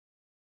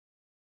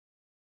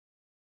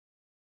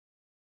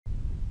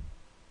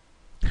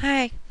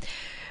Hi.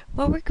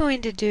 What we're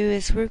going to do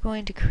is we're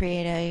going to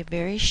create a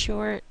very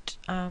short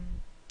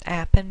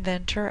app,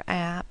 Inventor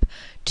App,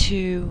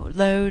 to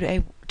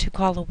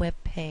call a web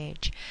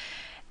page.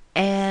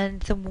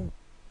 And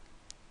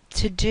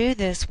to do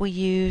this, we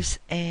use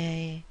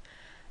a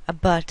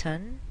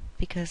button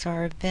because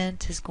our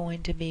event is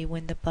going to be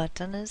when the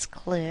button is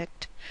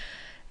clicked.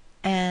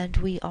 And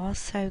we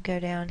also go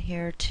down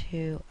here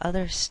to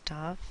other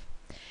stuff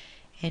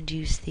and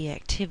use the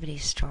activity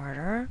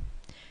starter.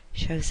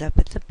 Shows up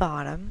at the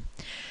bottom.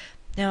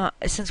 Now,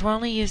 since we're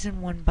only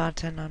using one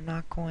button, I'm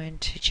not going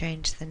to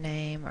change the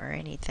name or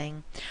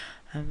anything.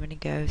 I'm going to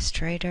go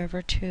straight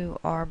over to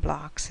our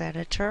blocks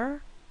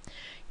editor,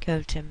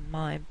 go to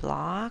my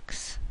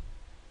blocks.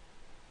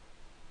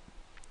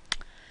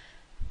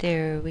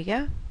 There we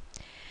go.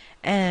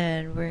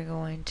 And we're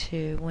going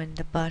to, when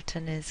the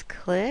button is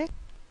clicked,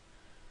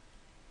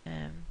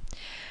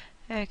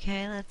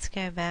 okay, let's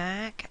go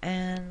back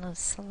and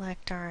let's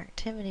select our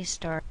activity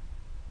start.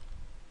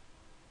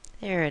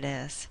 There it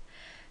is.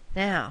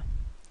 Now,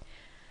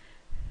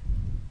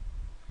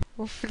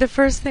 for the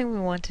first thing we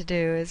want to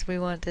do is we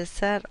want to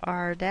set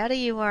our data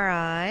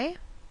URI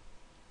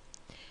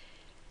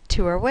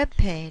to our web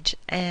page,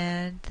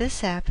 and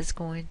this app is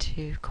going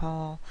to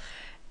call,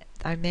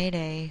 I made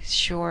a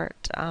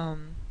short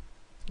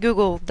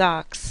Google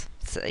Docs,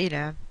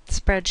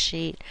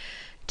 spreadsheet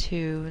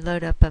to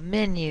load up a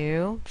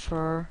menu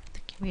for the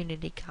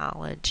community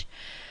college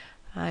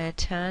I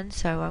attend.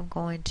 So I'm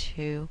going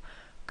to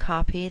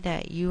copy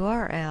that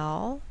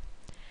URL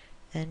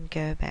and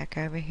go back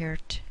over here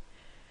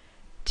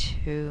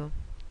to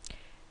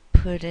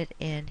put it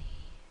in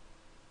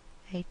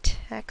a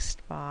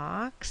text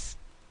box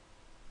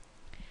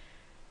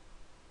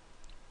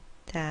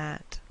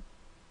that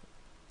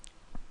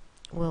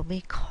will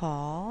be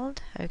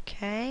called,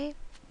 okay,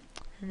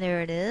 and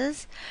there it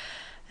is.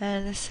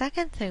 And the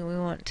second thing we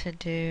want to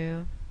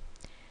do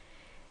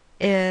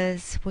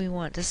is we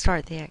want to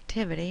start the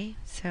activity,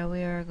 so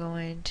we are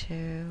going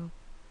to,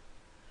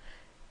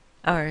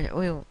 or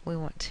we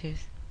want to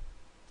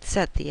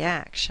set the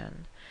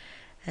action.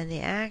 And the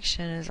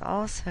action is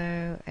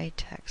also a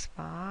text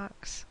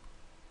box.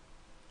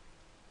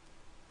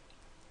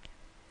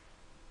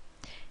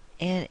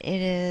 And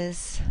it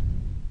is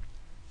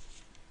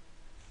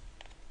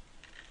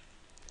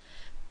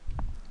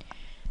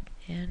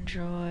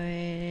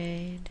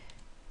Android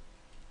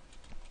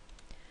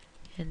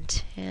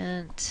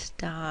intent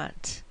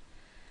dot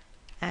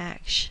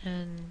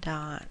action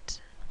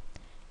dot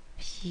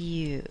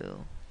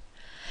view.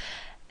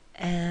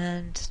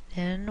 And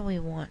then we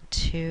want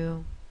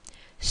to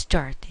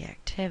start the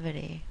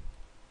activity.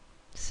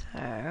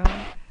 So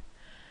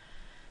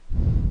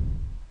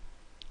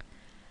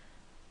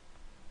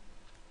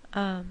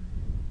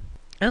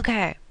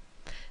okay,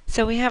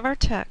 so we have our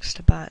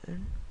text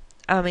button,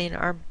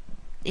 our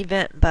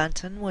event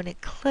button. When it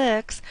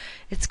clicks,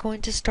 it's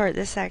going to start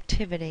this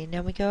activity.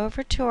 Now we go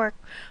over to our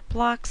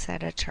blocks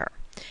editor,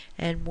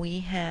 and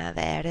we have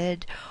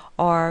added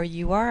our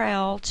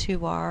URL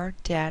to our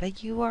data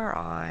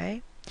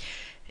URI.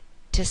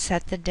 To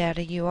set the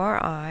data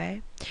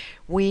URI,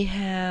 we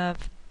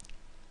have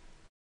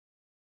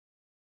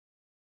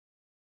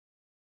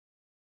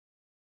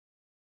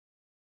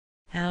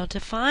now to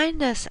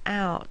find this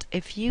out.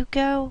 If you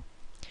go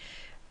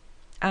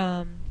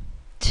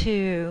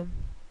to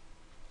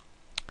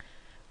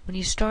when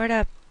you start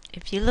up,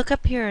 if you look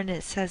up here and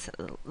it says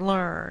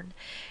learn,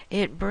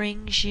 it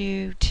brings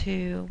you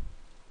to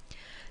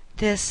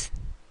this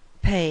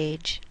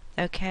page,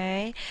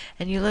 okay?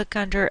 And you look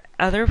under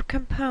other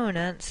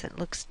components. It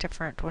looks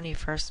different when you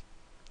first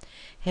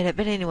hit it,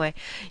 but anyway,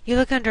 you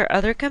look under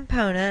other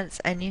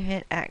components and you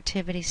hit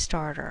activity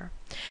starter.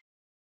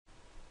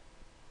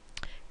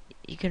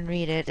 You can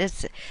read it.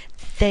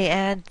 They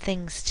add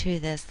things to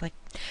this, like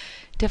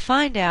to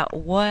find out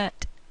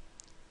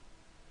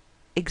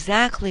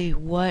exactly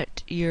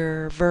what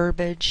your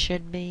verbiage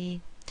should be.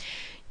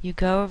 You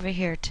go over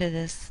here to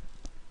this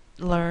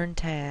Learn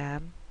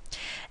tab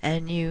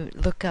and you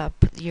look up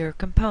your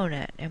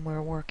component, and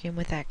we're working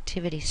with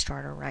Activity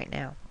Starter right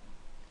now.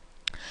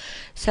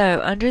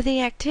 So under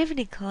the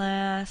Activity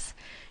class,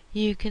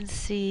 you can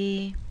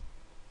see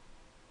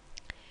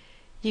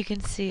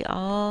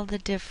all the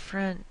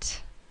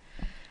different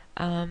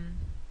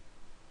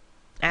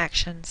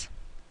actions.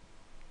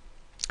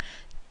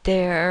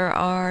 There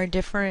are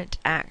different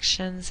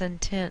actions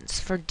intents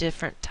for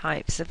different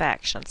types of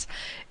actions.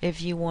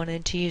 If you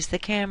wanted to use the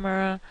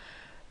camera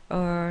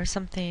or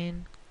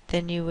something,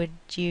 then you would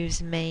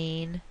use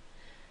main.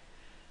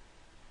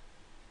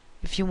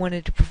 If you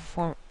wanted to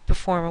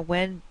perform a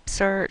web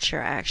search,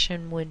 your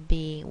action would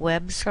be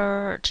web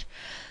search.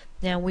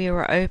 Now we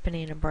are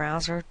opening a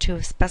browser to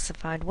a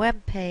specified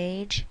web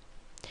page,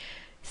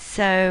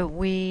 so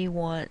we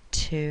want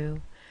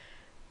to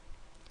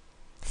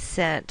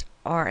set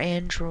our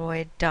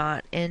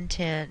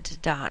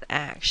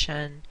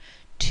Android.intent.action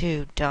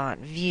to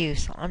 .view.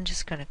 So I'm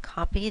just going to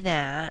copy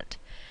that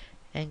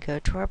and go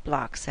to our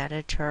blocks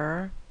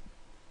editor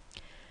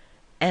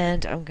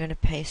and I'm going to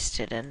paste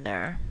it in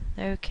there.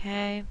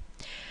 Okay,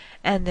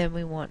 and then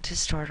we want to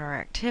start our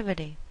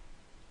activity.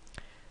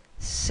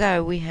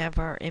 So we have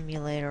our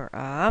emulator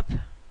up.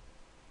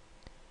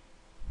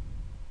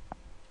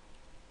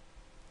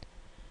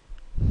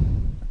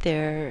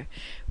 There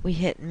we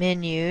hit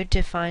menu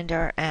to find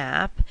our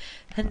app,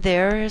 and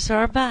there is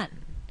our button.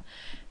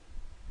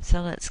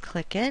 So let's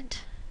click it,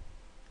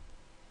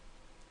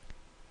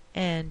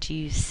 and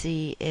you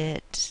see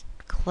it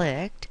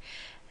clicked,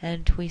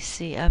 and we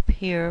see up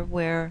here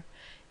where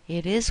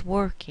it is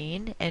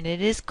working and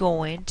it is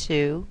going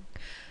to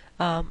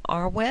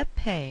our web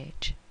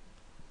page.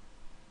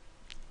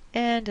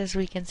 And as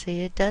we can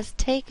see, it does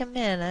take a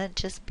minute,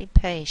 just be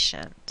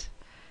patient.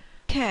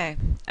 Okay,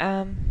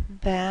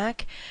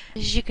 back.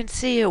 As you can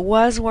see, it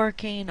was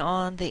working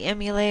on the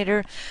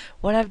emulator.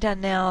 What I've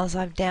done now is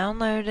I've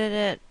downloaded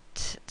it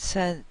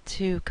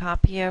to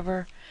copy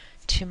over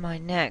to my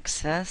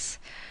Nexus.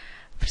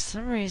 For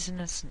some reason,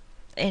 it's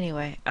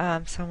anyway. So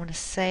I'm going to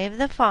save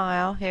the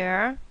file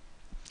here,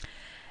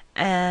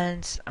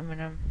 and I'm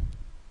going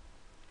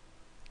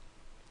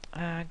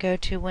to go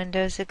to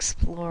Windows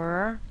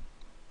Explorer.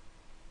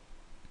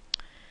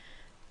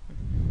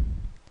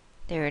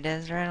 There it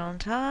is right on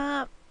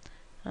top.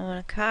 I'm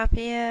going to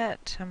copy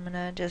it. I'm going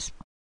to just